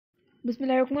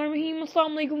Bismillahirrahmanirrahim.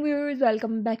 Assalamu alaikum viewers.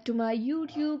 Welcome back to my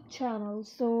YouTube channel.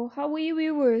 So how are you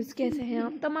viewers? कैसे हैं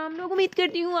आप तमाम लोग? उम्मीद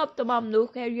करती हूँ आप तमाम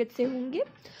लोग खैरियत से होंगे.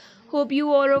 Hope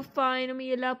you all are fine.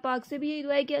 मेरी अल्लाह पाक से भी यही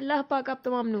दुआ है कि अल्लाह पाक आप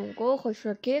तमाम लोगों को खुश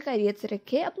रखे, खैरियत से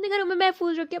रखे, अपने घरों में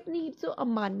महफूज रखे, अपनी हिफ्ज़ व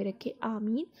अमान में रखे.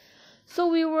 आमीन.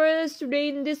 So viewers, today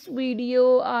in this video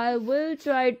I will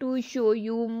try to show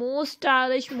you most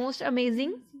stylish, most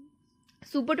amazing,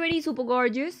 super 20, super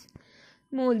gorgeous,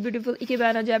 most beautiful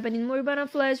ikebana Japanese moribana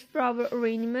flash flower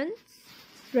arrangements,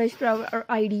 fresh flower or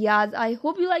ideas. I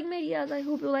hope you like my ideas. I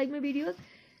hope you like my videos.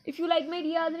 If you like my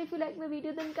ideas and if you like my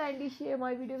video, then kindly share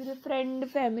my video with your friend,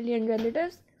 family and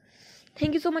relatives.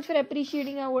 Thank you so much for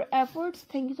appreciating our efforts.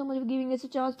 Thank you so much for giving us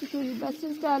a chance to show you best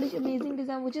and stylish, amazing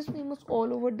design which is famous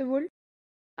all over the world.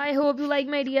 I hope you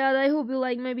like my ideas. I hope you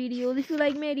like my videos. If you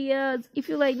like my ideas, if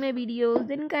you like my videos,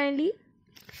 then kindly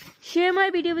share my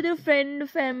video with your friend,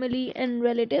 family and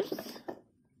relatives.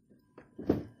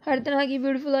 हर तरह की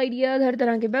beautiful ideas, हर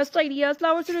तरह के best ideas,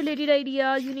 flower से related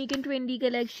ideas, unique and trendy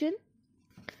collection,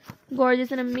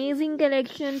 gorgeous and amazing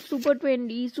collection, super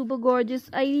trendy, super gorgeous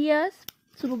ideas,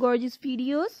 super gorgeous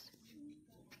videos,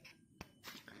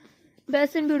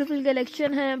 best and beautiful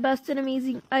collection है, best and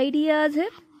amazing ideas है,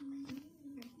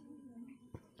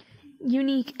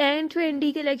 unique and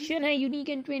trendy collection है, unique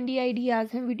and trendy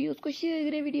ideas हैं. Videos को share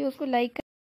करें, videos को like करें.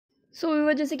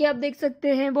 सो जैसे कि आप देख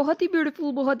सकते हैं बहुत ही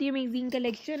ब्यूटीफुल, बहुत ही अमेजिंग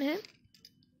कलेक्शन है,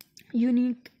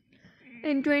 यूनिक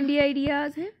एंड ट्रेंडी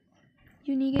आइडियाज हैं,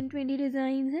 यूनिक एंड ट्रेंडी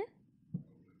डिजाइन हैं.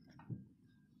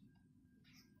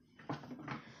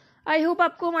 आई होप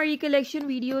आपको हमारी कलेक्शन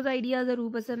वीडियोस आइडियाज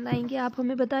ज़रूर पसंद आएंगे. आप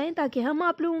हमें बताएं ताकि हम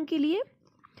आप लोगों के लिए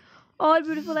और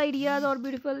ब्यूटीफुल आइडियाज़ और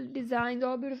ब्यूटीफुल डिज़ाइन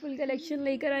और ब्यूटीफुल कलेक्शन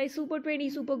लेकर आए. Super trendy,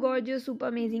 super gorgeous, super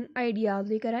amazing ideas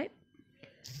लेकर आए.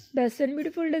 Best and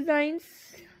beautiful designs,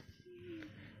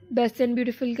 best and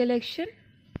beautiful collection,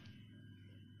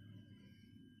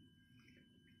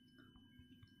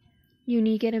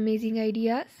 unique and amazing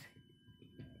ideas,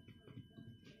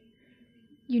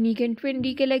 unique and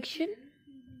trendy collection.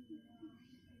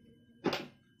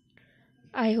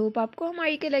 I hope आपको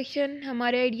हमारी collection,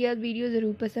 हमारे ideas video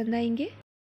ज़रूर पसंद आएंगे.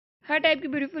 हर टाइप की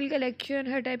ब्यूटीफुल कलेक्शन,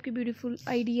 हर type की beautiful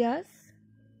ideas,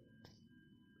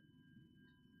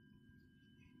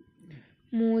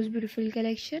 most beautiful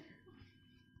collection,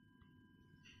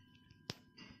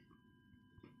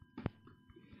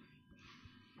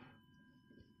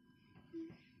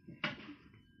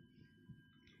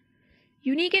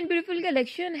 unique and beautiful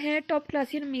collection है. Top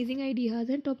classy and amazing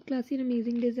ideas हैं, top classy and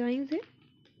amazing designs हैं.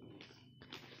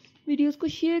 वीडियोस को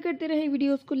शेयर करते रहें,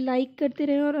 वीडियोस को लाइक करते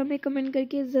रहें और हमें कमेंट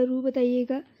करके ज़रूर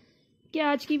बताइएगा कि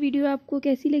आज की वीडियो आपको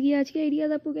कैसी लगी, आज के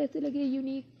आइडियाज़ आपको कैसे लगे.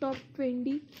 Unique top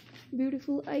trendy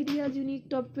beautiful ideas, unique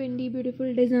top trendy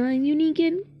beautiful design, unique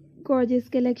and gorgeous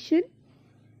collection.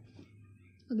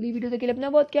 अगली वीडियो तक के लिए अपना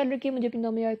बहुत ख्याल रखिए. मुझे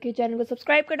अपने चैनल को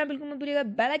सब्सक्राइब करना बिल्कुल मत भूलिएगा.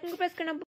 बेल आइकन को प्रेस करना